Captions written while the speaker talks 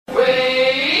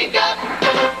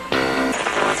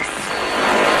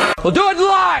Well, do it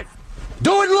live!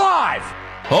 Do it live!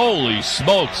 Holy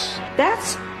smokes.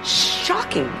 That's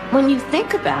shocking when you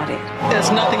think about it.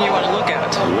 There's nothing you want to look at.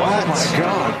 What? Oh my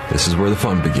God. This is where the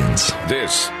fun begins.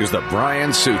 This is the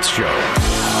Brian Suits Show.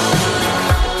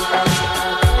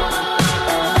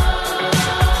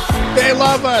 They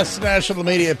love us, national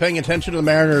media, paying attention to the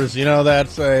Mariners. You know,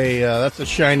 that's a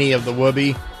shiny of the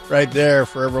whoopee right there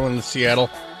for everyone in Seattle,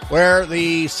 where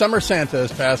the summer Santa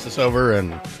has passed us over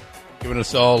and given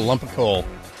us all a lump of coal.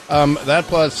 That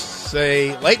plus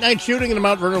a late-night shooting in the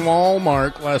Mount Vernon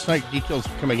Walmart last night. Details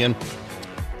coming in.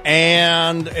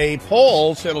 And a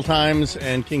poll, Seattle Times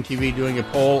and King TV doing a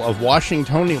poll of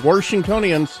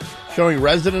Washingtonians showing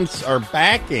residents are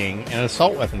backing an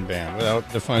assault weapon ban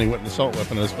without defining what an assault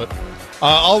weapon is. But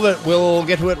all of it, we'll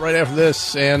get to it right after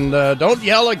this. And don't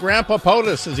yell at Grandpa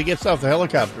POTUS as he gets off the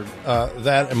helicopter.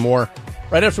 That and more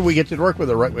right after we get to work with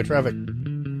the Right Way Traffic.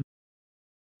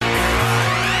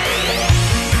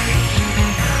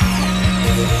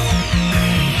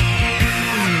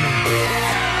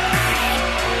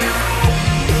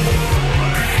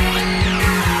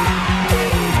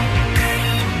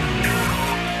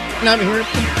 Not here.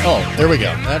 Oh, there we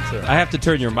go. That's it. I have to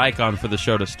turn your mic on for the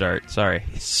show to start. Sorry.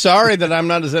 Sorry that I'm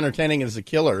not as entertaining as The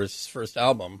Killer's first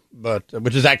album, but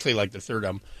which is actually like the third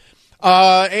album.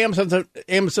 AM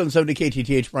 770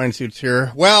 KTTH, Brian Suits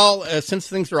here. Well, since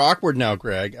things are awkward now,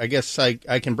 Greg, I guess I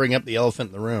can bring up the elephant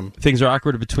in the room. Things are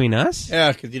awkward between us?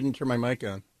 Yeah, because you didn't turn my mic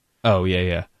on. Oh,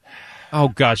 yeah. Oh,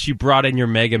 gosh, you brought in your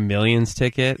Mega Millions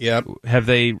ticket? Yep. Have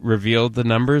they revealed the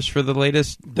numbers for the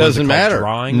latest? Doesn't matter.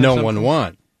 Drawing no one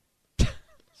won.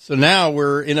 So now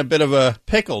we're in a bit of a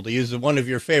pickle, to use one of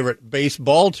your favorite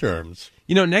baseball terms.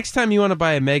 You know, next time you want to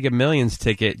buy a Mega Millions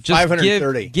ticket, just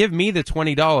give me the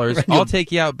 $20. I'll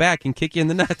take you out back and kick you in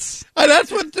the nuts.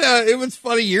 That's what it was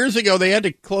funny. Years ago, they had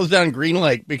to close down Green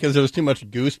Lake because there was too much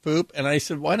goose poop. And I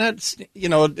said, why not, so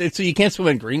you can't swim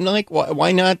in Green Lake?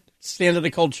 Why not stand in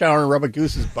a cold shower and rub a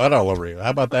goose's butt all over you?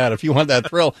 How about that? If you want that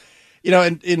thrill.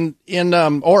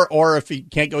 Or if you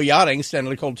can't go yachting, stand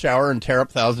in a cold shower and tear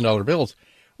up $1,000 bills.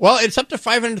 Well, it's up to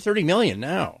 $530 million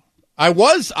now. I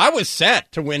was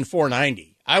set to win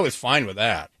 $490. I was fine with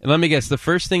that. And let me guess, the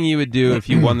first thing you would do if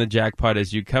you won the jackpot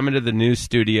is you'd come into the news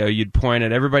studio, you'd point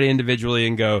at everybody individually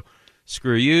and go,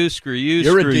 screw you, screw you,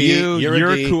 you're screw you,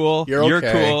 you're cool, you're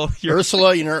cool.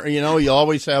 Ursula, you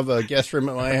always have a guest room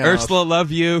at my house. Ursula, love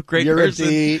you, great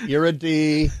person. You're a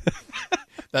D.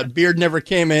 That beard never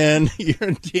came in. You're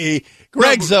a D.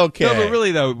 Greg's okay. No, but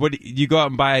really, though, you go out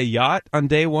and buy a yacht on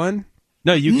day one?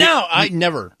 No, I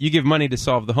never. You give money to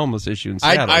solve the homeless issue in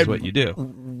Seattle is what you do.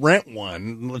 Rent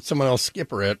one, let someone else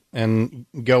skipper it, and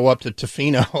go up to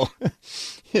Tofino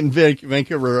in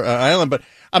Vancouver Island. But,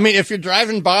 I mean, if you're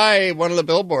driving by one of the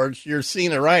billboards, you're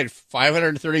seeing it right,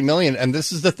 $530 million. And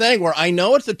this is the thing where I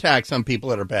know it's a tax on people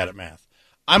that are bad at math.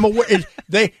 I'm aware.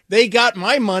 They got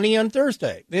my money on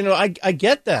Thursday. I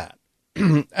get that.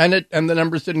 and the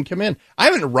numbers didn't come in. I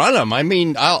haven't run them. I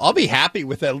mean, I'll be happy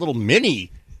with that little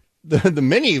mini the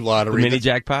mini lottery. The mini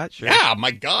jackpot? Sure. Yeah, my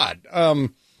God.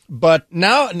 But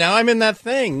now I'm in that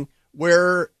thing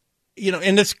where,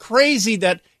 and it's crazy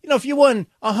that, if you won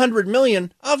 $100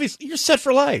 million, obviously you're set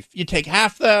for life. You take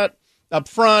half that up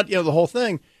front, the whole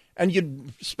thing, and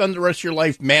you'd spend the rest of your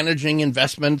life managing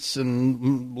investments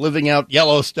and living out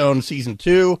Yellowstone season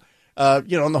 2, and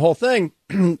the whole thing.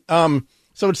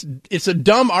 So it's a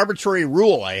dumb arbitrary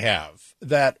rule I have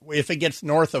that if it gets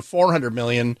north of $400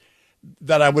 million,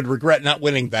 that I would regret not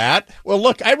winning that. Well,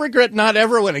 look, I regret not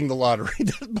ever winning the lottery,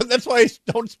 but that's why I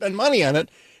don't spend money on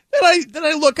it. Then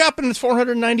I look up and it's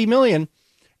 $490 million,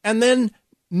 and then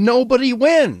nobody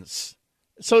wins.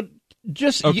 So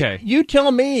just okay. You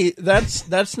tell me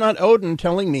that's not Odin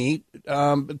telling me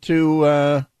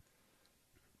to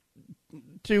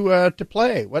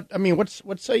play.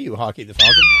 What say you, Hockey the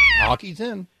Falcon? Hockey's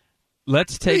in.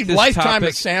 Let's take this lifetime topic,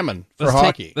 of salmon for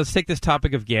hockey. Let's take this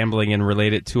topic of gambling and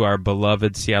relate it to our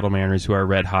beloved Seattle Mariners who are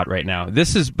red hot right now.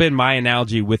 This has been my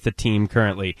analogy with the team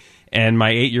currently and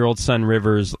my 8-year-old son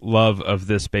River's love of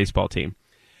this baseball team.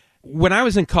 When I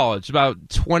was in college, about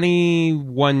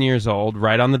 21 years old,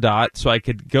 right on the dot, so I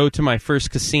could go to my first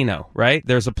casino, right?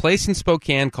 There's a place in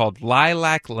Spokane called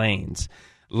Lilac Lanes.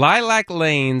 Lilac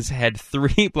Lanes had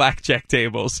 3 blackjack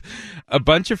tables. A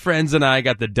bunch of friends and I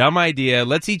got the dumb idea,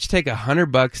 let's each take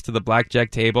 $100 to the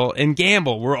blackjack table and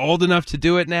gamble. We're old enough to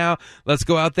do it now. Let's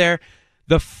go out there.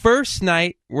 The first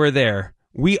night we're there,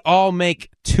 we all make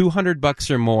 $200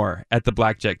 or more at the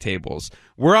blackjack tables.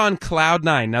 We're on cloud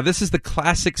nine. Now, this is the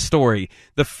classic story.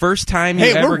 The first time you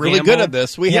ever Hey, we're really gambled, good at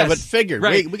this. We have it figured.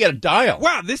 Right. We got a dial.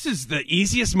 Wow, this is the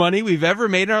easiest money we've ever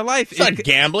made in our life. It's not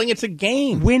gambling. It's a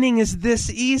game. Winning is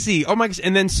this easy. Oh my gosh.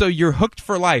 And then so you're hooked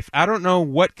for life. I don't know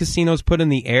what casinos put in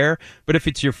the air, but if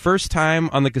it's your first time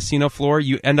on the casino floor,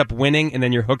 you end up winning and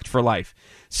then you're hooked for life.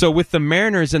 So with the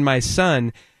Mariners and my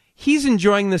son, he's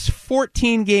enjoying this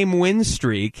 14-game win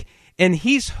streak. And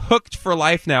he's hooked for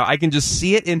life now. I can just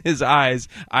see it in his eyes.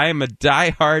 I am a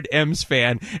diehard M's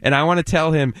fan, and I want to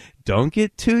tell him, don't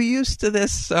get too used to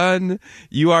this, son.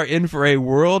 You are in for a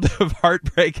world of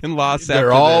heartbreak and loss.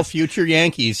 They're all future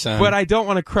Yankees, son. But I don't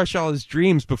want to crush all his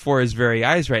dreams before his very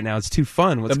eyes right now. It's too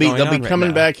fun. They'll be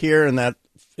coming back here in that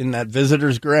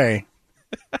visitor's gray.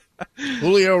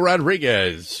 Julio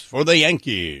Rodriguez for the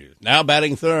Yankees. Now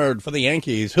batting third for the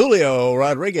Yankees. Julio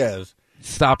Rodriguez.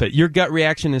 Stop it. Your gut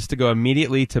reaction is to go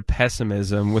immediately to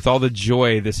pessimism with all the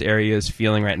joy this area is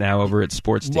feeling right now over its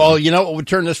sports team. Well, you know what would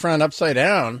turn this round upside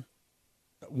down?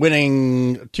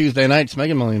 Winning Tuesday night's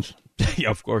Mega Millions. Yeah,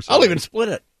 of course. I'll even split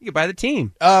it. You can buy the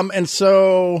team. And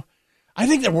so I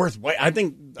think they're worth way. I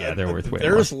think they're worth way.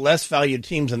 There's less valued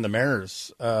teams than the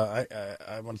Mariners. I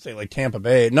want to say like Tampa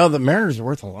Bay. No, the Mariners are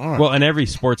worth a lot. Well, and every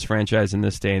sports franchise in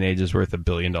this day and age is worth $1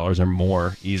 billion or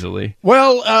more easily.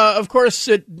 Well, of course,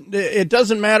 it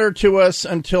doesn't matter to us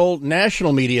until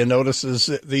national media notices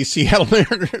the Seattle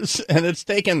Mariners, and it's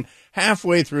taken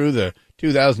halfway through the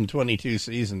 2022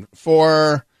 season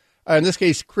for, in this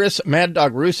case, Chris Mad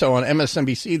Dog Russo on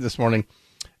MSNBC this morning.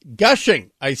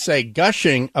 Gushing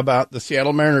about the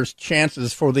Seattle Mariners'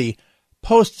 chances for the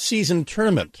postseason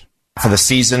tournament. For the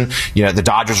season, the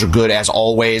Dodgers are good as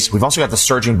always. We've also got the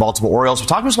surging Baltimore Orioles. We're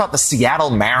talking about the Seattle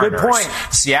Mariners. Good point.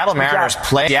 The Seattle Mariners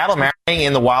playing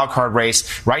in the wild card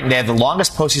race. Right now, the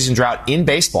longest postseason drought in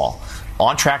baseball.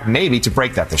 On track maybe to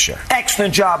break that this year.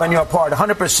 Excellent job on your part.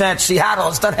 100%. Seattle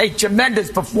has done a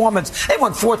tremendous performance. They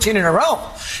won 14 in a row.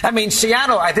 I mean,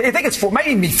 Seattle, I think it's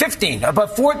maybe 15.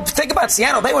 But think about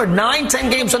Seattle. They were 9-10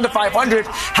 games under 500.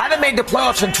 Haven't made the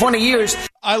playoffs in 20 years.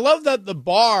 I love that the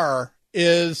bar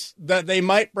is that they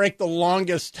might break the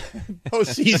longest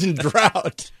postseason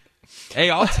drought. Hey,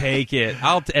 I'll take it.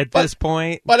 At this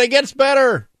point. But it gets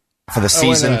better. For the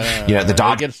season, the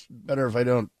Dodgers. It gets better if I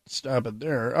don't stop it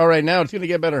there. All right, now it's going to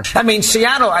get better. I mean,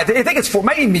 Seattle, I think it's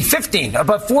maybe 15.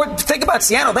 But think about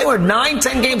Seattle. They were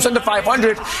 9-10 games under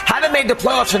 500. Haven't made the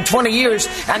playoffs in 20 years,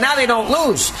 and now they don't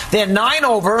lose. They're 9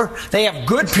 over. They have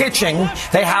good pitching.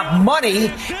 They have money,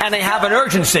 and they have an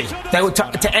urgency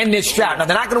to end this drought. Now,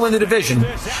 they're not going to win the division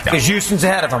because Houston's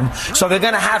ahead of them. So they're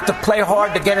going to have to play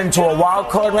hard to get into a wild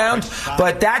card round.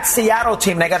 But that Seattle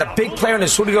team, they got a big player in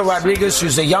Julio Rodriguez,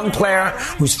 who's a young player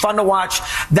who's fun to watch.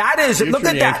 That is, look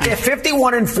at that. They're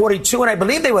 51-42, and I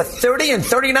believe they were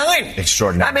 30-39.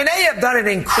 Extraordinary. I mean, they have done an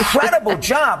incredible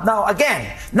job. Now,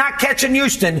 again, not catching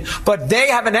Houston, but they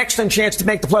have an excellent chance to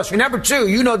make the playoffs. Number 2,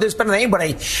 you know this better than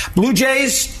anybody. Blue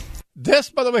Jays. This,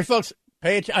 by the way, folks,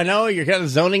 I know you're kind of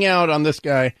zoning out on this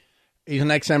guy. He's an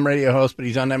XM radio host, but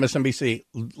he's on MSNBC.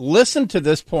 Listen to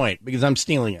this point because I'm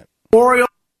stealing it.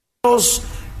 Orioles,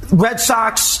 Red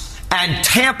Sox, and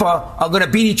Tampa are going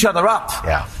to beat each other up.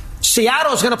 Yeah.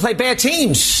 Seattle's going to play bad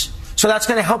teams, so that's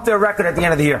going to help their record at the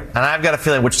end of the year. And I've got a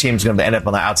feeling which team's going to end up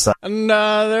on the outside. And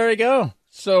there you go.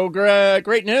 So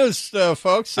great news,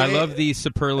 folks. I love the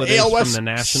superlatives from the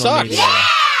national media. Yeah!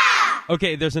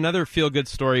 Okay, there's another feel-good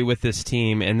story with this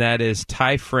team, and that is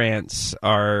Ty France,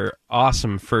 our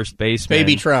awesome first baseman.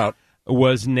 Baby Trout.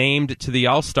 Was named to the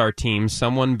All-Star team.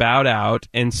 Someone bowed out,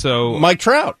 and so... Mike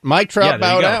Trout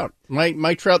bowed out.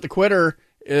 Mike Trout, the quitter,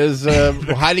 is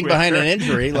hiding behind an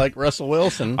injury like Russell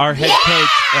Wilson. Our head coach,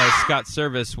 Scott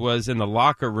Service, was in the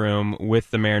locker room with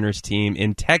the Mariners team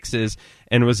in Texas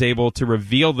and was able to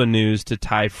reveal the news to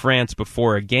Ty France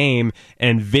before a game,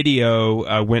 and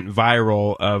video went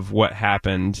viral of what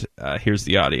happened. Here's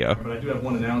the audio. But I do have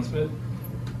one announcement.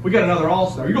 We got another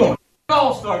All-Star. You're going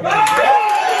All-Star, guys.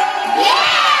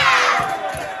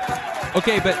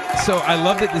 Okay, but so I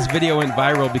love that this video went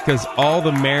viral because all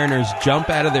the Mariners jump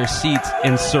out of their seats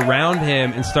and surround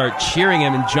him and start cheering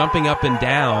him and jumping up and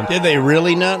down. Did they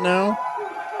really not know?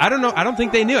 I don't know. I don't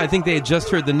think they knew. I think they had just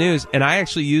heard the news. And I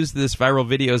actually used this viral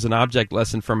video as an object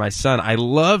lesson for my son. I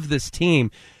love this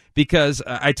team because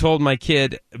I told my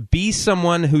kid, be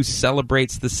someone who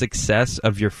celebrates the success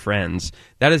of your friends.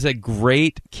 That is a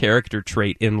great character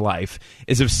trait in life,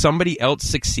 is if somebody else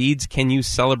succeeds, can you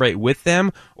celebrate with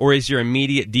them? Or is your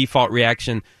immediate default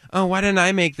reaction, oh, why didn't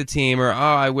I make the team? Or, oh,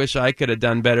 I wish I could have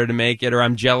done better to make it. Or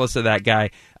I'm jealous of that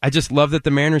guy. I just love that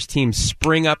the Mariners team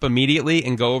spring up immediately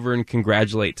and go over and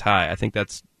congratulate Ty. I think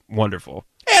that's wonderful.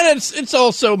 And it's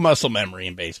also muscle memory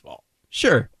in baseball.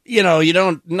 Sure. You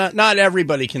know, not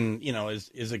everybody can,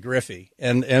 is a Griffey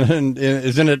and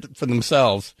is in it for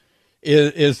themselves.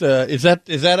 Is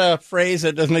that a phrase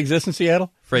that doesn't exist in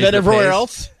Seattle? Is that everywhere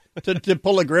else to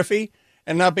pull a Griffey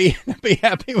and not be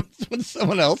happy when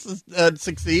someone else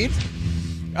succeeds?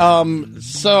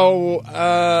 So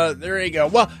there you go.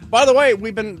 Well, by the way,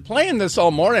 we've been playing this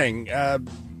all morning.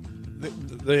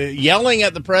 The yelling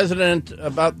at the president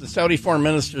about the Saudi foreign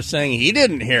minister saying he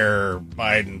didn't hear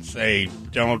Biden say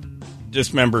don't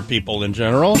dismember people in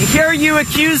general. Here you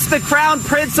accuse the crown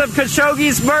prince of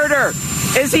Khashoggi's murder.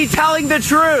 Is he telling the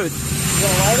truth?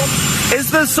 Is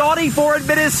the Saudi foreign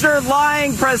minister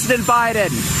lying, President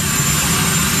Biden?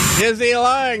 Is he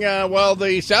lying? Well,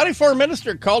 the Saudi foreign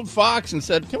minister called Fox and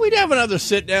said, can we have another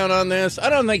sit down on this? I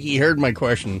don't think he heard my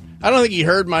question. I don't think he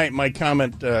heard my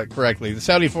comment correctly. The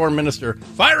Saudi foreign minister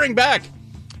firing back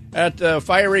at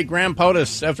fiery Graham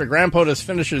POTUS after Graham POTUS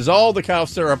finishes all the cough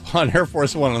syrup on Air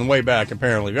Force One on the way back,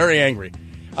 apparently. Very angry.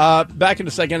 Back in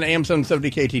a second, AM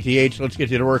 770 KTTH. Let's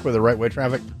get you to work with the right-way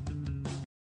traffic.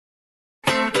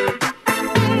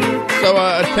 So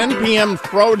a 10 p.m.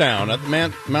 throwdown at the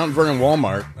Mount Vernon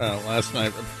Walmart last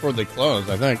night before they closed,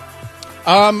 I think.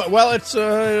 Well, it's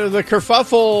the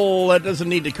kerfuffle that doesn't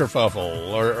need to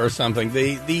kerfuffle or something.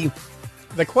 The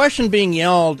question being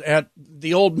yelled at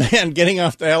the old man getting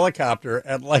off the helicopter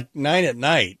at like 9 at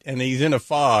night, and he's in a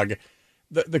fog.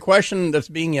 The question that's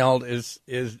being yelled is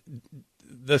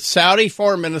the Saudi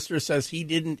foreign minister says he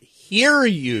didn't hear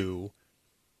you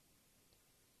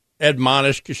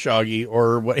admonish Khashoggi,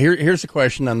 or what? Here's the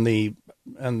question on the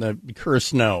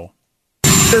curse no.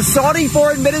 The Saudi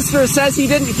foreign minister says he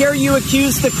didn't hear you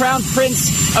accuse the crown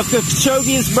prince of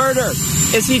Khashoggi's murder.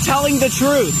 Is he telling the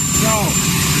truth? No.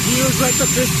 He was like the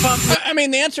fist pump. I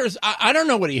mean, the answer is I don't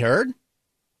know what he heard.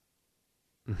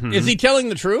 Mm-hmm. Is he telling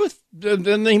the truth?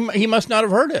 Then he must not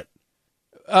have heard it.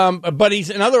 But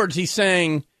in other words, he's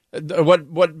saying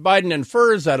what Biden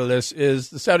infers out of this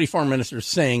is the Saudi foreign minister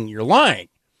saying you're lying.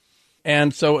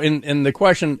 And so in the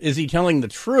question, is he telling the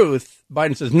truth?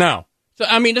 Biden says no. So,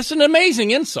 I mean, it's an amazing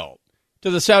insult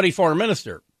to the Saudi foreign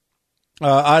minister,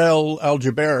 Adel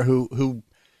Al-Jubeir, who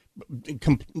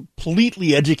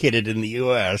completely educated in the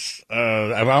U.S.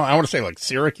 I want to say like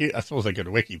Syracuse. I suppose I could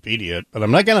Wikipedia it, but I'm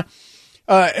not going to.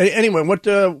 Anyway, went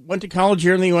to college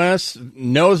here in the U.S.,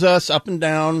 knows us up and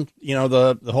down,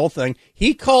 the whole thing.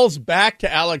 He calls back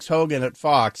to Alex Hogan at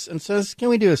Fox and says, can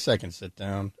we do a second sit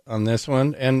down on this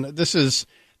one? And this is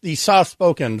the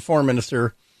soft-spoken foreign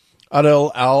minister,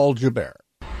 Adel Al-Jubeir.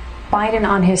 Biden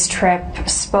on his trip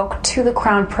spoke to the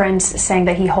Crown Prince saying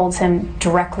that he holds him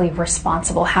directly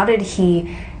responsible. How did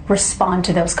he respond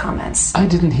to those comments? I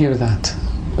didn't hear that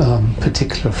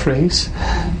particular phrase.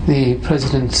 The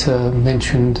president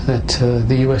mentioned that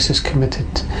the U.S. is committed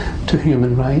to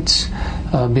human rights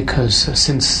because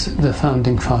since the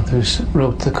founding fathers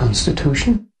wrote the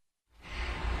Constitution.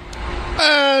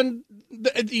 And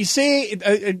you see,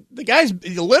 the guy's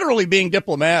literally being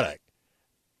diplomatic.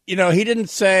 He didn't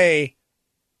say,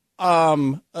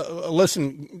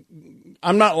 listen,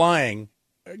 I'm not lying.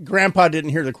 Grandpa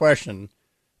didn't hear the question.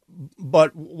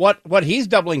 But what he's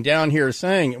doubling down here is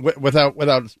saying, without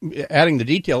adding the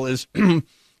detail, is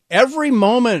every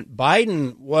moment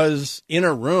Biden was in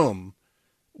a room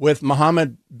with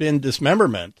Mohammed bin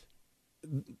Dismemberment,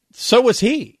 so was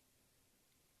he.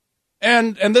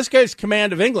 And this guy's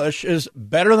command of English is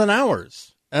better than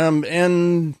ours.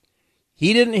 And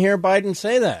he didn't hear Biden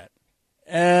say that.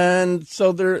 And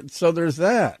so there's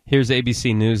that. Here's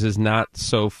ABC News' not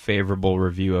so favorable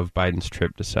review of Biden's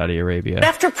trip to Saudi Arabia.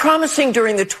 After promising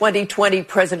during the 2020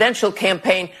 presidential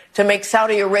campaign to make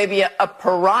Saudi Arabia a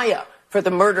pariah for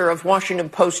the murder of Washington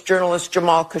Post journalist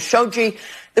Jamal Khashoggi,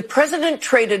 the president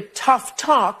traded tough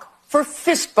talk for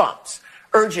fist bumps,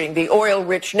 urging the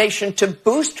oil-rich nation to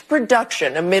boost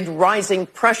production amid rising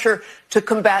pressure to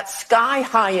combat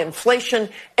sky-high inflation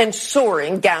and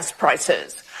soaring gas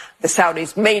prices. The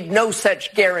Saudis made no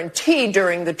such guarantee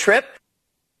during the trip.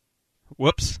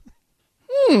 Whoops.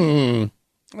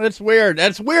 That's weird.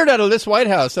 That's weird out of this White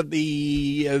House that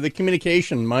the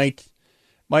communication might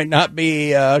not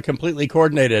be completely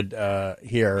coordinated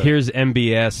here. Here's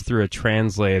MBS through a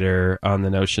translator on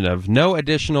the notion of no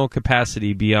additional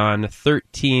capacity beyond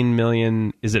 13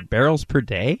 million, is it barrels per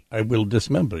day? I will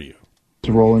dismember you.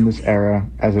 Role in this era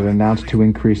as it announced to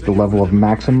increase the level of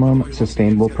maximum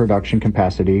sustainable production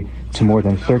capacity to more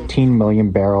than 13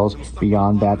 million barrels.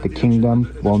 Beyond that, the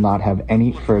kingdom will not have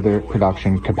any further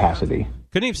production capacity.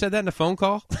 Couldn't he have said that in a phone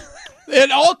call? It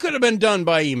all could have been done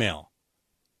by email,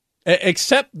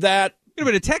 except that Could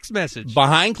have been a text message.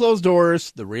 Behind closed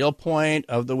doors, the real point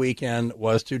of the weekend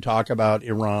was to talk about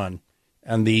Iran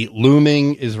and the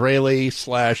looming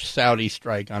Israeli/Saudi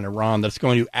strike on Iran that's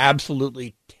going to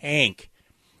absolutely tank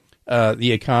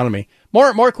the economy.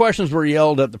 More questions were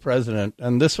yelled at the president,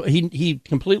 and this he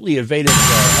completely evaded.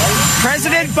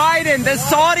 President Biden, the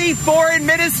Saudi foreign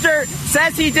minister,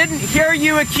 says he didn't hear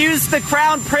you accuse the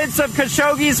Crown Prince of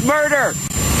Khashoggi's murder.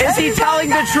 Is he telling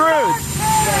the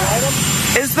truth?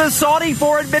 Is the Saudi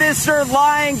foreign minister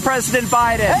lying, President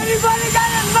Biden? Everybody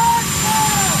got a lot.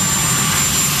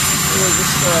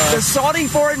 The Saudi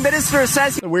foreign minister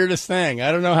says the weirdest thing.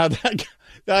 I don't know how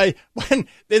that. When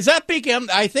does that become?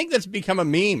 I think that's become a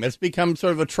meme. It's become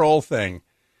sort of a troll thing.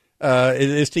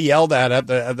 Is to yell that at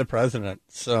the president.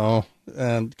 So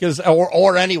because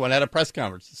or anyone at a press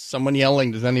conference, someone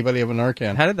yelling. Does anybody have a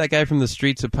Narcan? How did that guy from the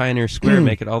streets of Pioneer Square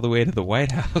make it all the way to the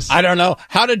White House? I don't know.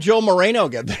 How did Joe Moreno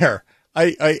get there?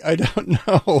 I don't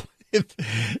know.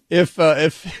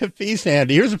 If he's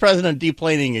handy. Here's the president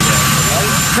deplaning again.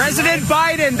 President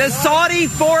Biden, the Saudi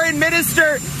foreign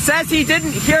minister, says he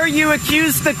didn't hear you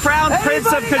accuse the Crown Prince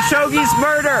of Khashoggi's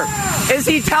murder. Is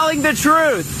he telling the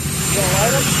truth?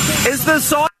 Is the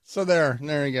Saudi... So there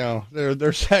you go.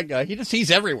 There's that guy. He's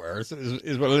everywhere.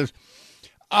 Is what it is.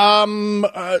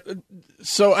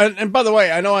 So and by the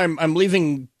way, I know I'm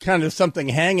leaving kind of something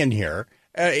hanging here.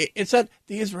 It's that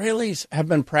the Israelis have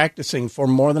been practicing for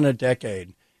more than a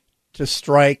decade to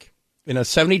strike in a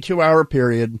 72-hour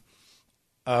period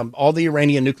all the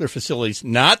Iranian nuclear facilities,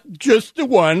 not just the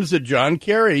ones that John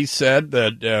Kerry said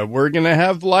that we're going to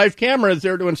have live cameras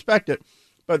there to inspect it.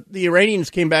 But the Iranians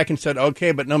came back and said,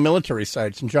 okay, but no military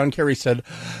sites. And John Kerry said,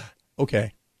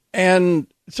 okay. And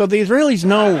so the Israelis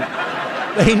know,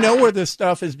 they know where this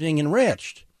stuff is being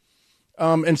enriched.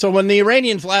 And so when the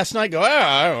Iranians last night go,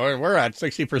 we're at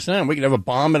 60%, we can have a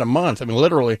bomb in a month. I mean,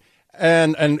 literally.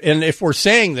 And if we're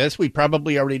saying this, we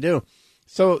probably already do.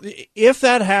 So if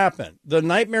that happened, the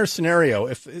nightmare scenario,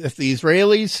 if the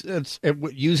Israelis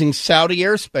using Saudi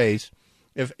airspace,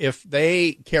 if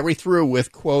they carry through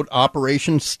with, quote,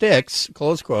 Operation Styx,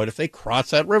 close quote, if they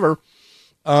cross that river,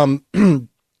 we'd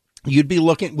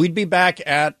be back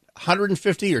at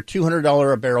 $150 or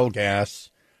 $200 a barrel gas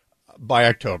by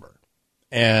October.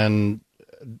 And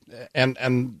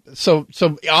so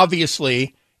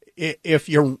obviously if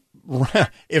your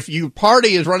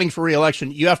party is running for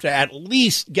re-election, you have to at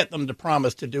least get them to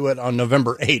promise to do it on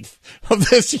November 8th of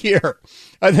this year.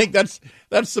 I think that's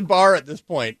the bar at this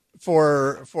point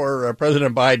for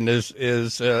President Biden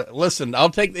is listen,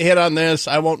 I'll take the hit on this.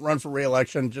 I won't run for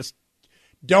re-election. Just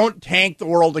don't tank the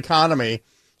world economy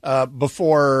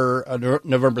before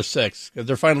November 6th, because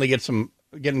they're finally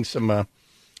getting some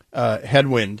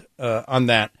headwind on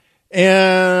that.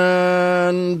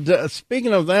 And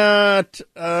speaking of that,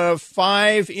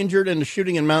 5 injured in a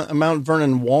shooting in Mount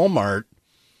Vernon Walmart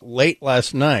late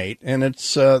last night, and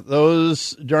it's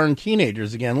those darn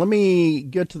teenagers again. Let me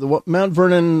get to the Mount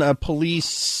Vernon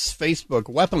Police Facebook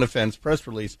weapon offense press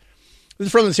release. This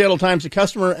is from the Seattle Times. A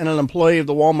customer and an employee of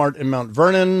the Walmart in Mount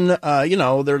Vernon, they're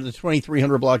the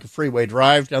 2300 block of Freeway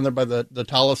Drive down there by the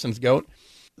Tollison's Goat.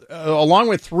 Along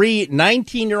with 3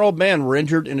 19-year-old men were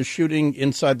injured in a shooting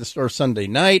inside the store Sunday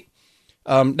night.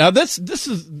 Now, this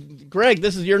is, Greg,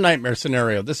 this is your nightmare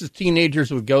scenario. This is teenagers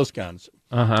with ghost guns.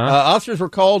 Officers were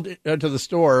called to the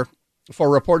store for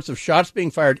reports of shots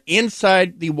being fired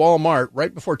inside the Walmart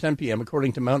right before 10 p.m.,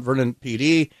 according to Mount Vernon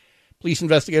PD. Police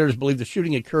investigators believe the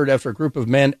shooting occurred after a group of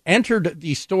men entered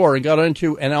the store and got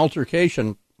into an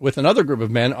altercation with another group of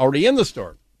men already in the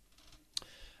store.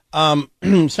 Sounds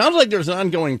like there's an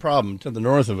ongoing problem to the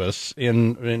north of us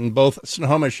in both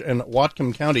Snohomish and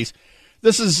Whatcom counties.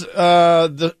 This is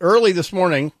early this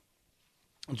morning,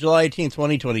 July 18th,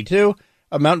 2022.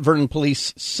 Mount Vernon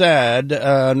police said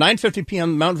 9:50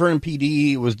 p.m. Mount Vernon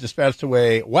PD was dispatched to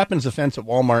a weapons offense at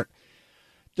Walmart.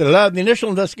 The initial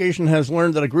investigation has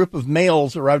learned that a group of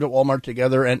males arrived at Walmart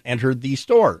together and entered the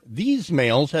store. These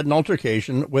males had an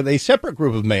altercation with a separate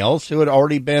group of males who had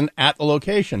already been at the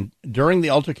location. During the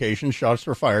altercation, shots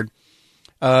were fired.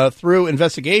 Through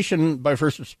investigation by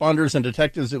first responders and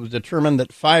detectives, it was determined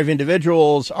that 5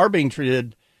 individuals are being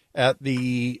treated at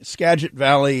the Skagit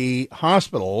Valley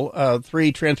Hospital.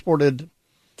 3 transported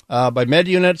by med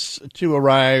units, 2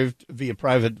 arrived via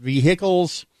private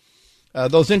vehicles.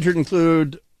 Those injured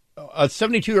include a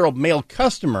 72-year-old male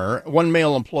customer, 1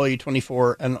 male employee,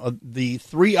 24, and the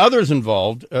 3 others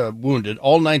involved wounded,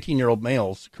 all 19-year-old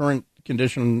males. Current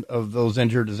condition of those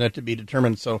injured is yet to be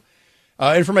determined. So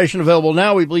Information available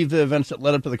now. We believe the events that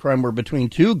led up to the crime were between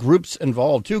two groups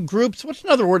involved. Two groups? What's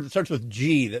another word that starts with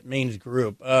G that means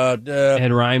group?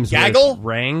 It rhymes gaggle? with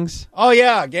rangs. Oh,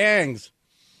 yeah, gangs.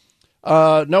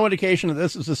 No indication that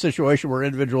this is a situation where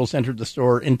individuals entered the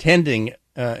store intending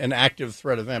an active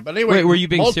threat event. But anyway, wait, were you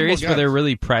being serious? guns. Were there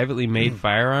really privately made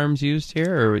firearms used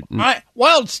here? Or?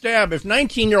 Wild stab. If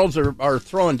 19-year-olds are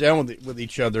throwing down with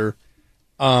each other,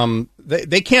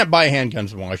 they can't buy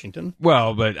handguns in Washington.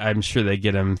 Well, but I'm sure they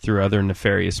get them through other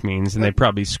nefarious means, and they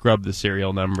probably scrub the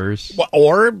serial numbers.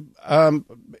 Or,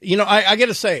 I got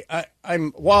to say,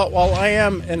 while I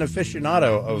am an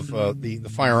aficionado of the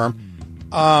firearm,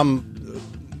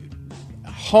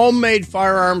 homemade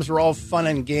firearms were all fun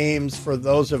and games for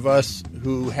those of us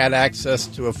who had access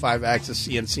to a 5-axis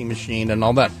CNC machine and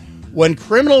all that. When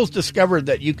criminals discovered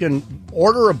that you can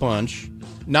order a bunch,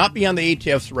 not be on the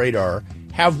ATF's radar,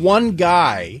 have one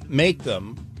guy make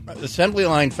them, assembly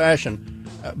line fashion,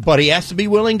 but he has to be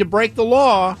willing to break the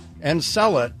law and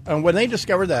sell it. And when they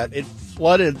discovered that, it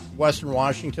flooded Western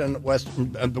Washington,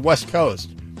 the West Coast,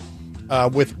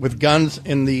 with guns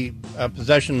in the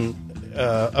possession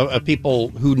of people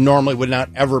who normally would not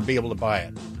ever be able to buy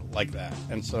it like that.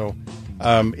 And so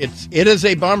it is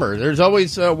a bummer. There's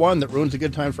always one that ruins a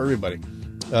good time for everybody.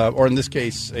 Or in this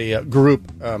case, a group.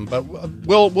 But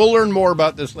we'll learn more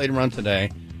about this later on today.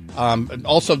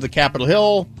 Also, the Capitol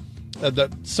Hill,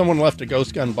 that someone left a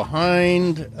ghost gun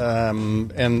behind,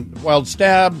 and wild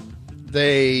stab.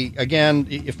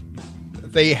 If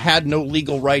they had no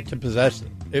legal right to possess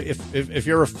it. If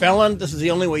you're a felon, this is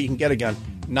the only way you can get a gun.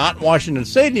 Not in Washington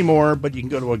State anymore, but you can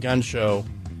go to a gun show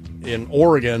in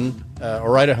Oregon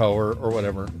or Idaho or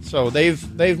whatever. So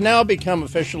they've now become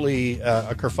officially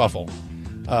a kerfuffle.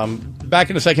 Back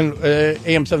in a second,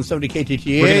 AM 770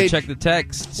 KTTH. We're going to check the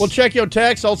texts. We'll check your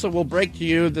texts. Also, we'll break to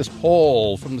you this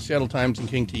poll from the Seattle Times and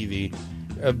King TV,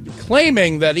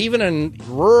 claiming that even in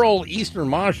rural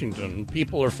eastern Washington,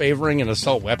 people are favoring an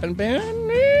assault weapon ban.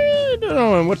 I don't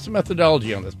know. And what's the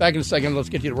methodology on this? Back in a second. Let's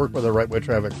get you to work with our right-way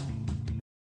traffic.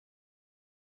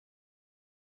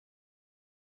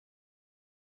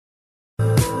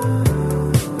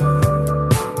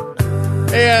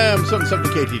 AM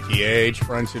 770 KTTH.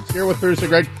 Brian Suits here with producer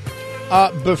Greg.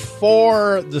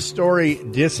 Before the story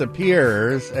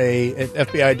disappears, an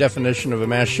FBI definition of a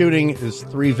mass shooting is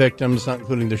 3 victims, not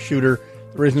including the shooter.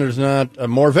 The reason there's not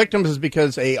more victims is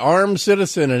because a armed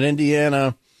citizen in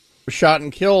Indiana shot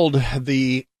and killed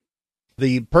the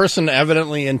person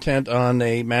evidently intent on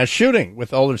a mass shooting,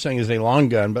 with all they're saying is a long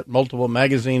gun, but multiple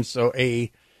magazines. So a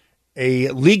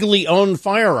legally owned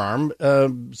firearm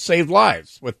saved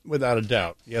lives, without a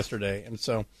doubt, yesterday. And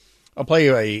so I'll play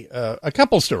you a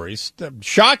couple stories.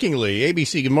 Shockingly,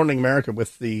 ABC Good Morning America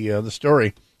with the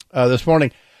story this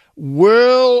morning.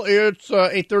 Well, it's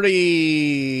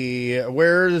 8:30.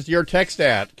 Where's your text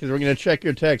at? Because we're going to check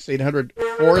your text.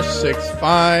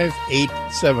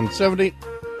 800-465-8770.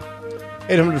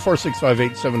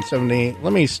 800-465-8770.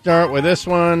 Let me start with this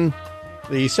one.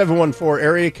 The 714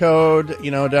 area code,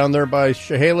 down there by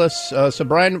Chehalis. So,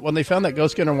 Brian, when they found that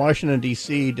ghost gun in Washington,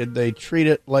 D.C., did they treat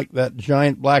it like that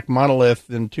giant black monolith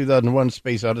in 2001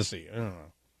 Space Odyssey? I don't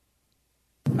know.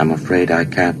 I'm afraid I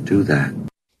can't do that.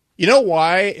 You know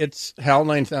why it's HAL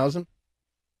 9000?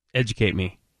 Educate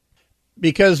me.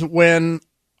 Because when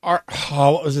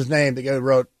what was his name? The guy who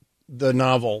wrote the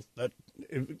novel,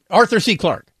 Arthur C.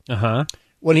 Clarke. Uh-huh.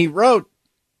 When he wrote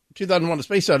 2001 A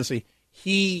Space Odyssey,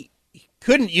 he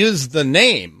couldn't use the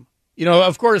name.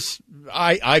 Of course,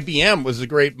 IBM was a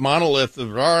great monolith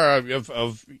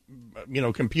of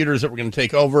computers that were going to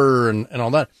take over and all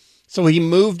that. So he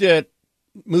moved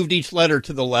each letter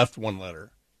to the left one letter.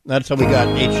 That's how we got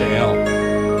HAL.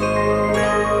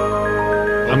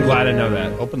 I'm glad I know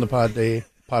that. Open the pod bay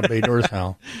doors,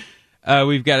 Hal.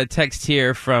 We've got a text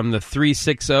here from the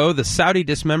 360. The Saudi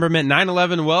Dismemberment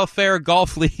 9/11 Welfare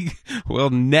Golf League will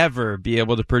never be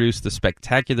able to produce the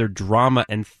spectacular drama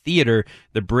and theater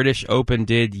the British Open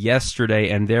did yesterday,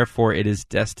 and therefore it is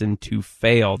destined to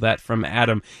fail. That from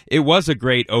Adam. It was a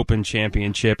great Open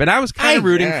championship, and I was kind of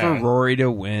rooting for Rory to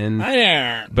win.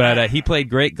 But he played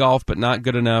great golf, but not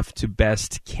good enough to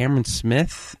best Cameron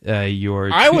Smith,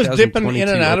 your I was dipping in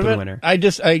and out Open of it. winner. I'm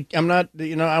not,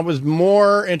 I was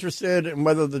more interested in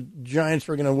whether the Giants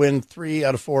were going to win 3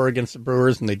 out of 4 against the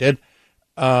Brewers, and they did.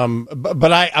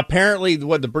 But apparently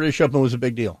the British Open was a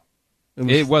big deal.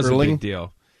 It was a big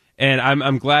deal. And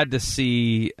I'm glad to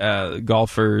see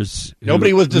golfers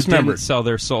Nobody was who dismembered. didn't sell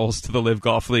their souls to the Live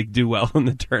Golf League do well in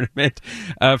the tournament.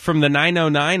 From the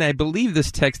 909, I believe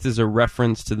this text is a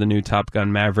reference to the new Top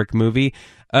Gun Maverick movie.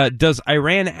 Does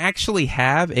Iran actually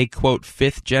have a, quote,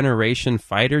 5th-generation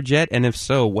fighter jet? And if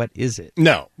so, what is it?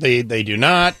 No, they do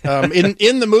not.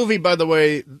 In the movie, by the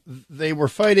way, they were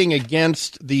fighting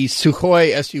against the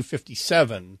Sukhoi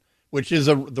Su-57, which is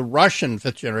the Russian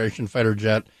 5th-generation fighter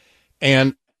jet,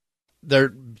 and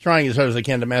they're trying as hard as they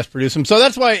can to mass produce them. So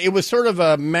that's why it was sort of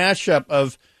a mashup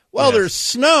of, there's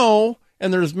snow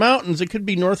and there's mountains. It could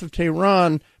be north of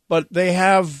Tehran, but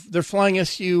they're flying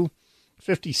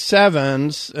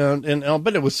Su-57s,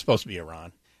 but it was supposed to be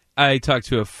Iran. I talked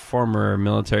to a former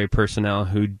military personnel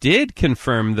who did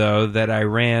confirm, though, that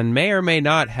Iran may or may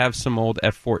not have some old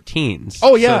F-14s.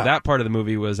 Oh, yeah. So that part of the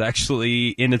movie was actually,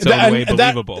 in its own way,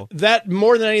 believable. That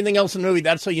more than anything else in the movie,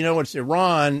 that's how you know it's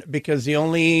Iran, because the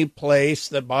only place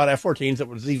that bought F-14s that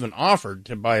was even offered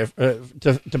to buy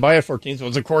F-14s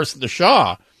was, of course, the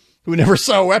Shah, who never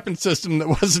saw a weapon system that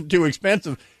wasn't too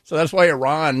expensive. So that's why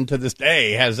Iran, to this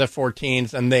day, has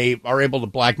F-14s, and they are able to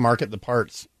black market the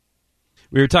parts.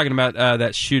 We were talking about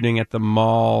that shooting at the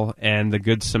mall and the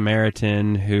Good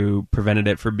Samaritan who prevented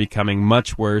it from becoming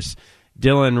much worse.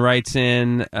 Dylan writes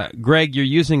in, Greg, you're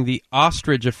using the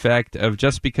ostrich effect of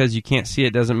just because you can't see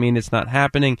it doesn't mean it's not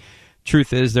happening.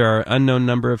 Truth is, there are unknown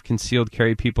number of concealed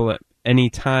carry people at any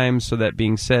time. So that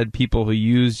being said, people who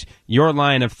use your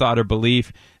line of thought or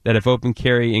belief that if open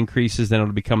carry increases, then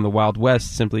it'll become the Wild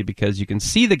West simply because you can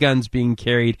see the guns being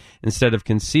carried instead of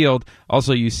concealed.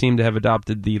 Also, you seem to have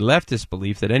adopted the leftist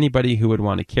belief that anybody who would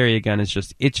want to carry a gun is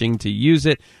just itching to use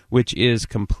it, which is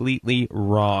completely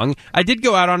wrong. I did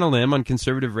go out on a limb on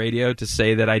conservative radio to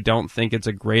say that I don't think it's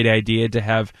a great idea to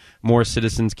have more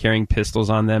citizens carrying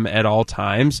pistols on them at all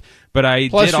times. But I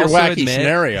Plus did your also wacky admit,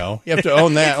 scenario. You have to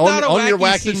own that. It's not own your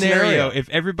wacky scenario. If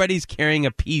everybody's carrying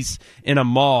a piece in a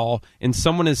mall and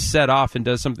someone is set off and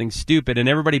does something stupid and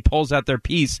everybody pulls out their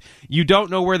piece, you don't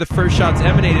know where the first shot's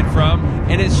emanated from,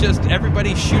 and it's just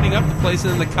everybody shooting up the place,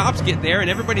 and then the cops get there and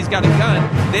everybody's got a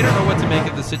gun. They don't know what to make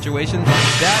of the situation.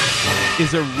 That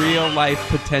is a real-life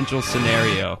potential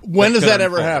scenario. When does that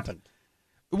ever happen?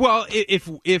 Well,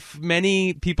 if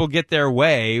many people get their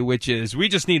way, which is we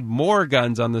just need more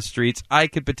guns on the streets, I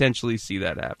could potentially see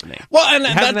that happening. Well, and it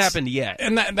hasn't happened yet.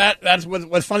 And that's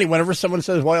what's funny. Whenever someone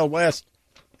says Wild West,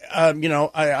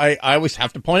 I always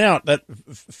have to point out that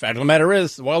fact of the matter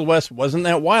is the Wild West wasn't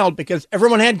that wild because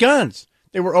everyone had guns.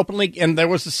 They were openly, and there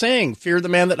was the saying, fear the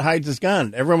man that hides his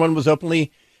gun. Everyone was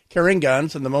openly carrying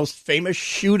guns, and the most famous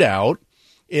shootout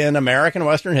in American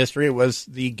Western history was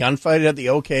the gunfight at the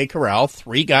OK Corral.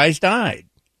 3 guys died.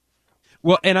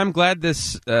 Well, and I'm glad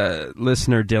this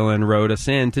listener, Dylan, wrote us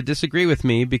in to disagree with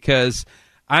me because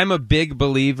I'm a big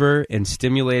believer in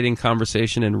stimulating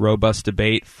conversation and robust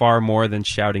debate far more than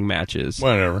shouting matches.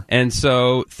 Whatever. And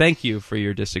so thank you for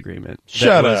your disagreement.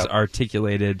 Shut that was up.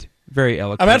 Articulated very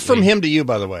eloquently. That's from him to you,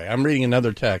 by the way. I'm reading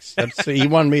another text. He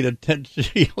wanted me to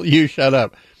you shut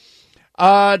up.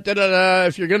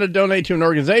 If you're going to donate to an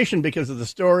organization because of the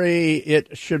story,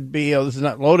 it should be, this is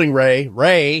not loading,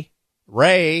 Ray,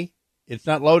 it's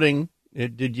not loading.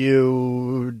 Did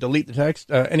you delete the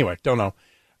text? Anyway, don't know.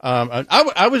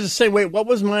 I was just saying, wait, what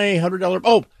was my $100?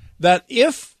 Oh, that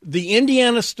if the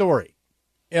Indiana story,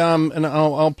 and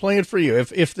I'll play it for you.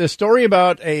 If the story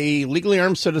about a legally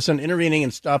armed citizen intervening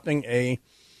and stopping a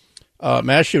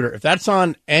mass shooter, if that's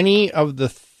on any of the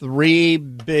 3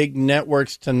 big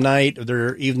networks tonight,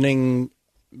 their evening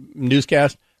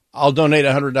newscast, I'll donate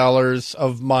 $100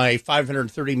 of my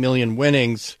 530 million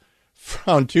winnings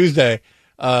on Tuesday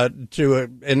to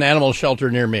an animal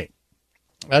shelter near me.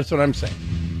 That's what I'm saying.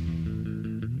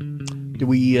 Do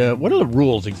we? What are the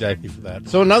rules exactly for that?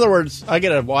 So, in other words, I get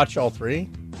to watch all 3.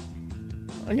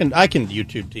 I can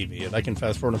YouTube TV it. I can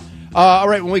fast forward them. All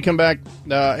right, when we come back,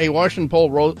 a Washington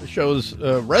poll shows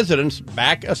residents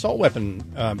back assault weapon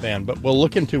ban, but we'll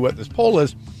look into what this poll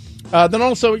is. Then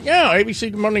also,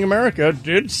 ABC Good Morning America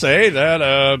did say that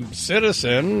a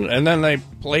citizen, and then they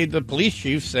played the police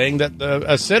chief saying that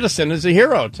a citizen is a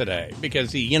hero today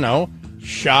because he,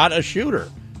 shot a shooter.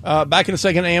 Back in a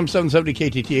second, AM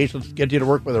 770 KTTH. Let's get you to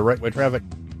work with the right-way traffic.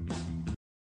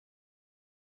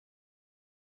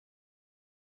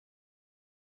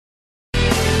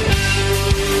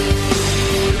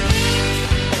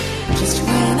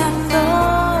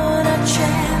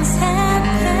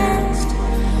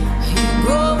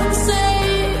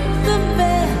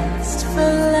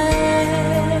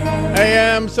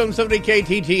 AM 770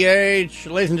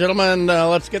 KTTH. Ladies and gentlemen,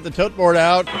 let's get the tote board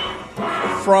out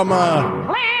from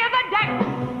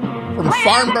from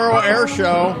Farnborough Air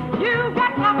Show.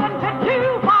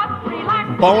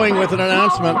 Boeing with an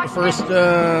announcement. The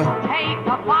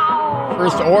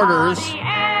first orders.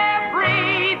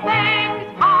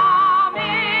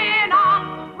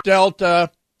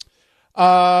 Delta.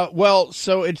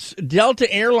 So it's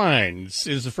Delta Airlines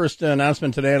is the first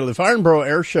announcement today out of the Farnborough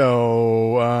Air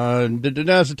Show.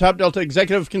 As the top Delta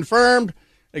executive confirmed,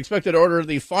 expected order of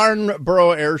the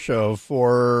Farnborough Air Show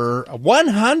for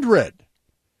 100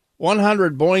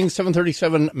 Boeing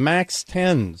 737 MAX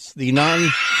 10s, the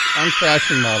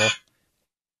non-crashing model.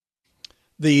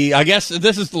 I guess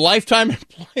this is the lifetime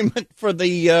employment for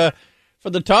the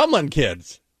Tomlin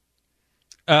kids.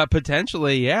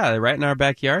 Potentially, yeah, right in our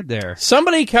backyard there.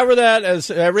 Somebody cover that as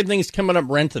everything's coming up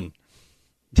Renton.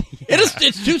 Yeah.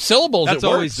 It's two syllables. That's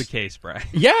always the case, Brian.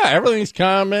 Yeah, everything's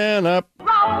coming up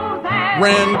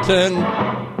Renton.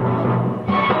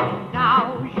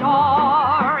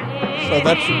 So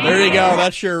there you go.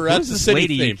 That's the city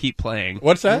lady theme. You keep playing.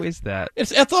 What's that? Who is that?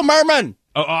 It's Ethel Merman.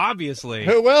 Oh, obviously.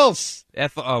 Who else?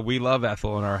 Ethel. Oh, we love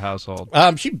Ethel in our household.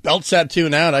 She belts that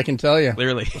tune out, I can tell you.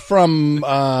 Clearly. From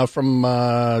Dolly,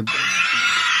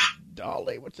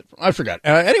 what's it from? I forgot.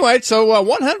 Anyway, so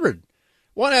 100.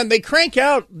 And they crank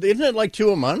out, isn't it like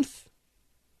 2 a month?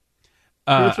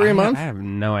 2 or 3 a month? I have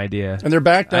no idea. And they're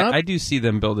backed up? I do see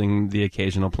them building the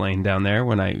occasional plane down there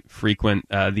when I frequent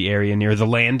the area near the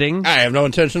landing. I have no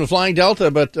intention of flying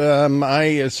Delta, but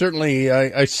I certainly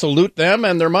I salute them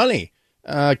and their money.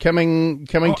 Coming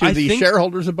to the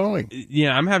shareholders of Boeing.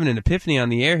 Yeah, I'm having an epiphany on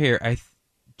the air here. I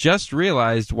just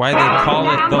realized why they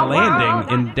call it the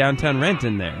landing in downtown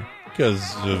Renton there.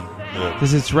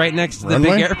 Because it's right next to the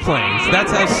big airplanes.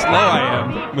 That's how slow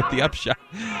I am with the upshot.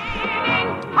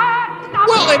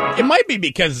 Well, it might be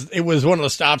because it was one of the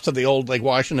stops of the old Lake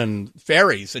Washington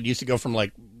ferries that used to go from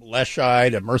like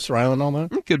Leschi to Mercer Island and all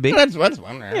that. It could be. That's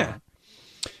one. Yeah.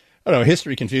 I don't know.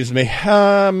 History confuses me.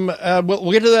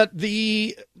 We'll get to that.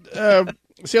 The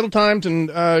Seattle Times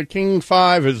and King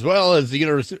 5, as well as the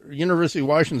University of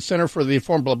Washington Center for the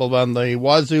Reform, blah, blah, blah, and the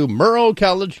Wazoo Murrow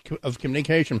College of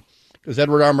Communication, because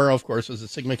Edward R. Murrow, of course, was a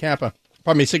Sigma Kappa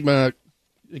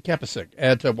Sig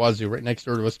at Wazoo, right next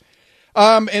door to us.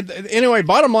 And anyway,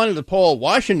 bottom line of the poll,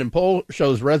 Washington poll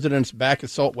shows residents back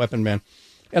assault weapon ban.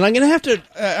 And I'm going to have to,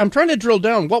 I'm trying to drill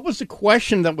down. What was the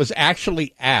question that was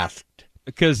actually asked?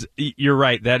 Because you're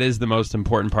right, that is the most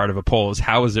important part of a poll, is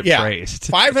how is it phrased?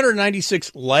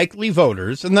 596 likely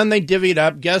voters, and then they divvied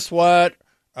up. Guess what?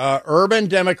 Urban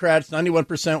Democrats,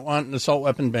 91% want an assault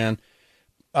weapon ban.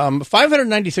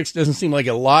 596 doesn't seem like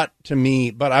a lot to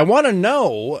me, but I want to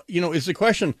know, is the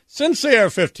question, since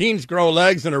AR-15s grow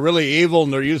legs and are really evil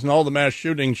and they're using all the mass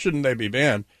shootings, shouldn't they be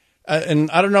banned?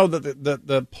 And I don't know that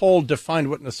the poll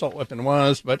defined what an assault weapon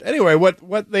was, but anyway,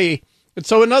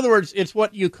 so in other words, it's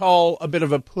what you call a bit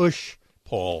of a push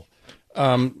poll.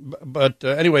 But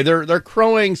anyway, they're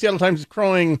crowing, Seattle Times is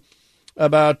crowing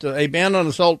about a ban on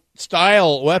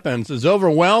assault-style weapons is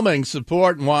overwhelming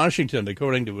support in Washington,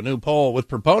 according to a new poll, with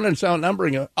proponents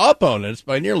outnumbering opponents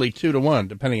by nearly 2-1,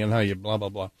 depending on how you blah, blah,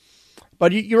 blah.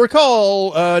 But you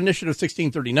recall Initiative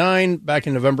 1639 back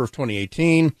in November of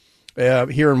 2018.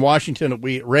 Here in Washington,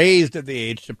 we raised the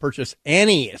age to purchase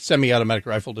any semi-automatic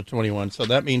rifle to 21. So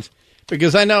that means,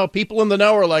 because I know people in the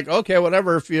know are like, okay,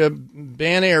 whatever, if you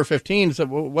ban AR-15s,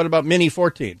 what about Mini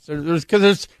 14s?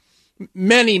 There's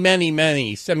many, many,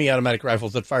 many semi-automatic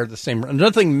rifles that fire the same.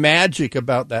 Nothing magic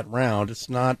about that round. It's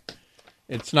not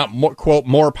more, quote,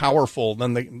 more powerful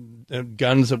than the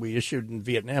guns that we issued in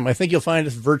Vietnam. I think you'll find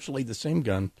it's virtually the same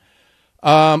gun.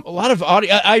 A lot of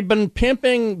audio. I've been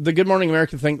pimping the Good Morning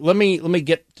America thing. Let me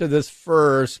get to this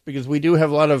first, because we do have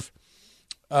a lot of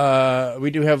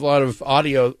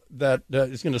audio that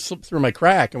is going to slip through my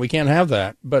crack, and we can't have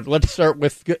that. But let's start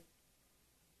with Good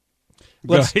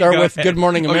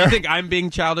Morning America. You think I'm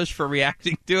being childish for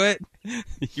reacting to it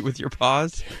with your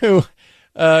pause?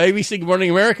 ABC Good Morning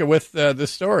America with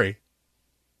this story.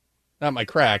 Not my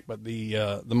crack, but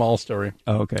the mall story.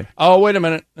 Oh, okay. Oh, wait a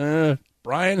minute.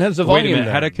 Brian has the volume. Wait a minute.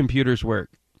 down. How do computers work?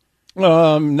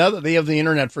 Now that they have the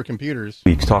internet for computers.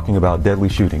 Weeks talking about deadly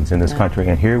shootings in this country,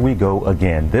 and here we go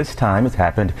again. This time it's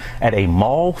happened at a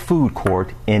mall food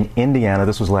court in Indiana.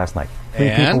 This was last night.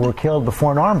 3 people were killed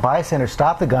before an armed bystander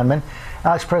stopped the gunman.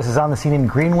 Alex Press is on the scene in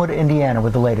Greenwood, Indiana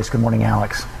with the latest. Good morning,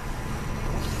 Alex.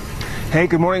 Hey,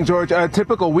 good morning, George. A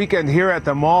typical weekend here at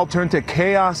the mall turned to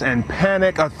chaos and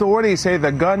panic. Authorities say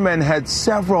the gunman had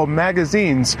several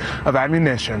magazines of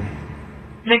ammunition.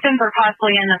 Victims are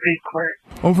possibly in the food court.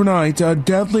 Overnight, a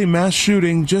deadly mass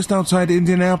shooting just outside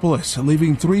Indianapolis,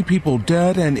 leaving 3 people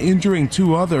dead and injuring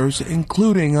 2 others,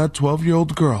 including a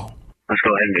 12-year-old girl. let's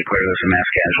go ahead and declare this a mass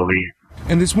casualty.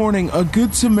 And this morning, a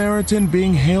Good Samaritan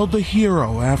being hailed a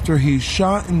hero after he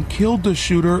shot and killed the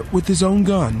shooter with his own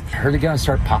gun. I heard the gun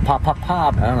start pop, pop, pop,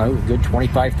 pop. I don't know, good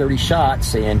 25, 30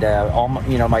 shots. And,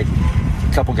 my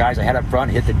couple guys I had up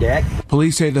front hit the deck.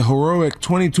 Police say the heroic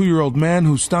 22-year-old man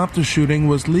who stopped the shooting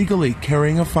was legally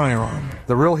carrying a firearm.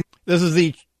 This is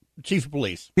the chief of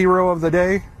police. Hero of the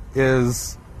day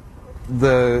is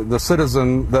the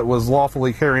citizen that was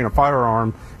lawfully carrying a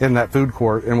firearm in that food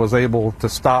court and was able to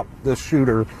stop this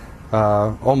shooter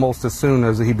almost as soon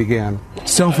as he began.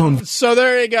 Cell phone. So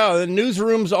there you go. The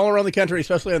newsrooms all around the country,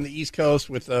 especially on the East Coast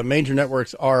with major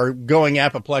networks, are going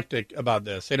apoplectic about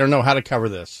this. They don't know how to cover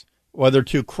this. Whether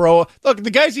to crow. Look,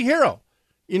 the guy's a hero.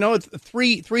 It's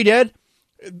three dead.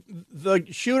 The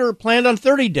shooter planned on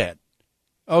 30 dead.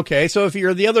 Okay, so if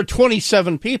you're the other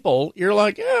 27 people, you're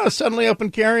like, yeah, suddenly open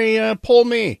carry, pull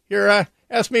me. Here,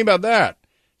 ask me about that.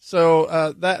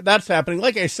 So that's happening.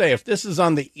 Like I say, if this is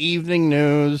on the evening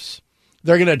news,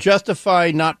 they're going to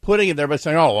justify not putting it there by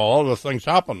saying, oh, well, all those things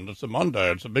happened. It's a Monday.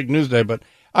 It's a big news day. But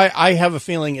I have a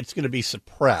feeling it's going to be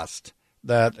suppressed,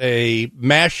 that a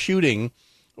mass shooting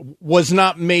was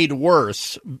not made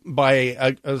worse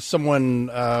by someone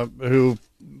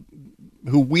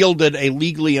who wielded a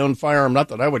legally owned firearm. Not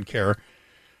that I would care.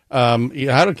 I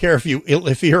don't care if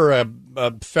you're a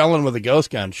felon with a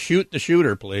ghost gun. Shoot the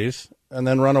shooter, please, and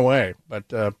then run away. But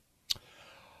this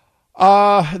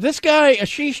guy,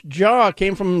 Ashish Jha,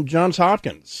 came from Johns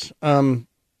Hopkins, and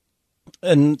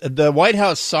the White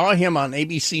House saw him on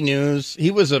ABC News. He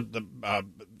was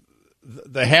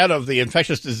the head of the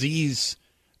infectious disease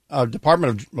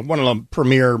department of one of the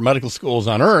premier medical schools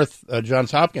on earth,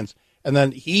 Johns Hopkins. And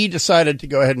then he decided to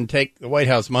go ahead and take the White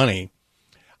House money.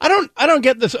 I don't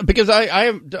get this because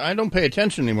I don't pay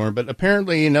attention anymore. But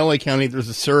apparently in LA County there's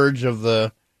a surge of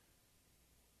the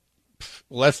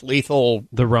less lethal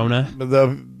Rona,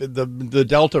 the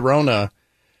Delta Rona,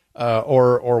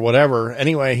 or whatever.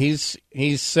 Anyway, he's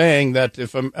saying that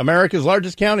if America's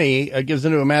largest county gives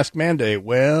into a mask mandate,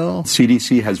 well,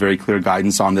 CDC has very clear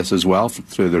guidance on this as well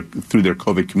through their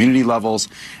COVID community levels,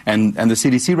 and the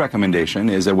CDC recommendation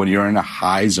is that when you're in a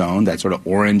high zone, that sort of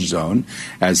orange zone,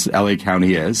 as LA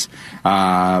County is,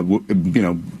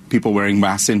 people wearing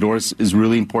masks indoors is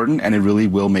really important, and it really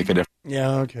will make a difference.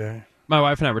 Yeah. Okay. My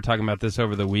wife and I were talking about this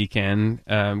over the weekend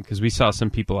because we saw some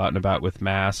people out and about with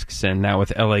masks, and now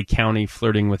with LA County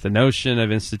flirting with the notion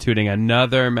of instituting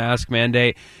another mask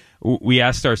mandate. We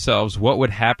asked ourselves what would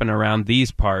happen around these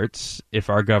parts if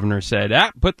our governor said,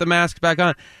 put the mask back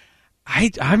on.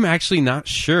 I'm actually not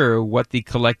sure what the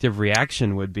collective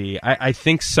reaction would be. I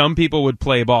think some people would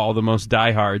play ball, the most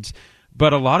diehards.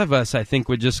 But a lot of us, I think,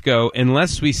 would just go,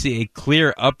 unless we see a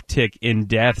clear uptick in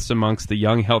deaths amongst the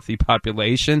young, healthy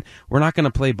population, we're not going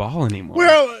to play ball anymore.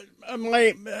 Well,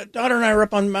 my daughter and I were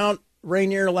up on Mount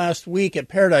Rainier last week at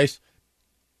Paradise.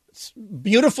 It's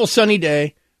beautiful sunny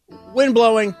day, wind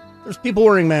blowing. There's people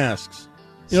wearing masks.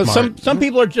 Some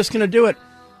people are just going to do it.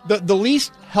 The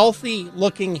least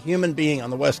healthy-looking human being on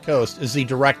the West Coast is the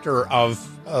director of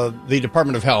the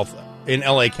Department of Health in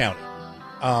L.A. County.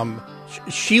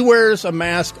 She wears a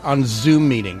mask on Zoom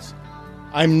meetings.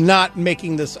 I'm not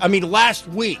making this. I mean, last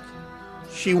week,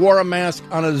 she wore a mask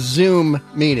on a Zoom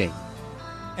meeting.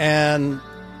 And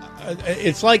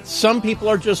it's like some people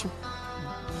are just,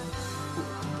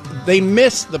 they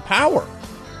miss the power.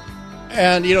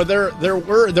 And, there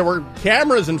were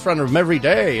cameras in front of them every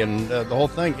day and the whole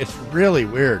thing. It's really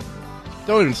weird.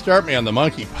 Don't even start me on the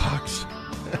monkeypox.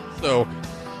 So...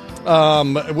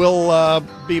 we'll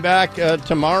be back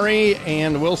tomorrow,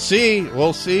 and we'll see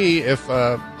if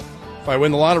I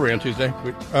win the lottery on Tuesday,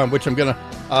 which I'm gonna.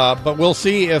 But we'll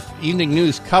see if evening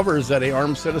news covers that a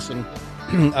armed citizen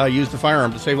used a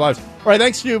firearm to save lives. All right,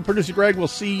 thanks to producer Greg. We'll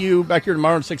see you back here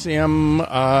tomorrow at 6 a.m.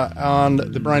 On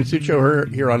the Brian Suit Show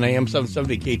here on AM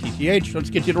 770 KTTH.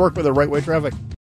 Let's get you to work with the right way traffic.